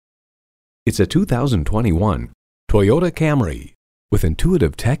It's a 2021 Toyota Camry. With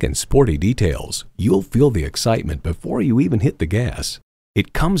intuitive tech and sporty details, you'll feel the excitement before you even hit the gas.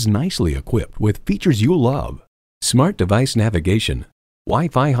 It comes nicely equipped with features you'll love: smart device navigation,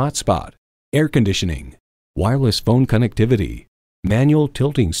 Wi-Fi hotspot, air conditioning, wireless phone connectivity, manual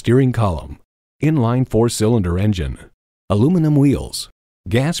tilting steering column, inline 4-cylinder engine, aluminum wheels,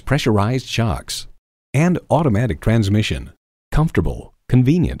 gas pressurized shocks, and automatic transmission. Comfortable,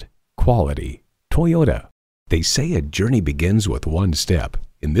 convenient, quality. Toyota. They say a journey begins with one step.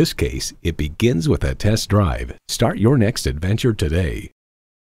 In this case, it begins with a test drive. Start your next adventure today.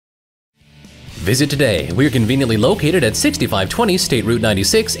 Visit today. We're conveniently located at 6520 State Route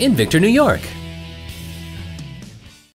 96 in Victor, New York.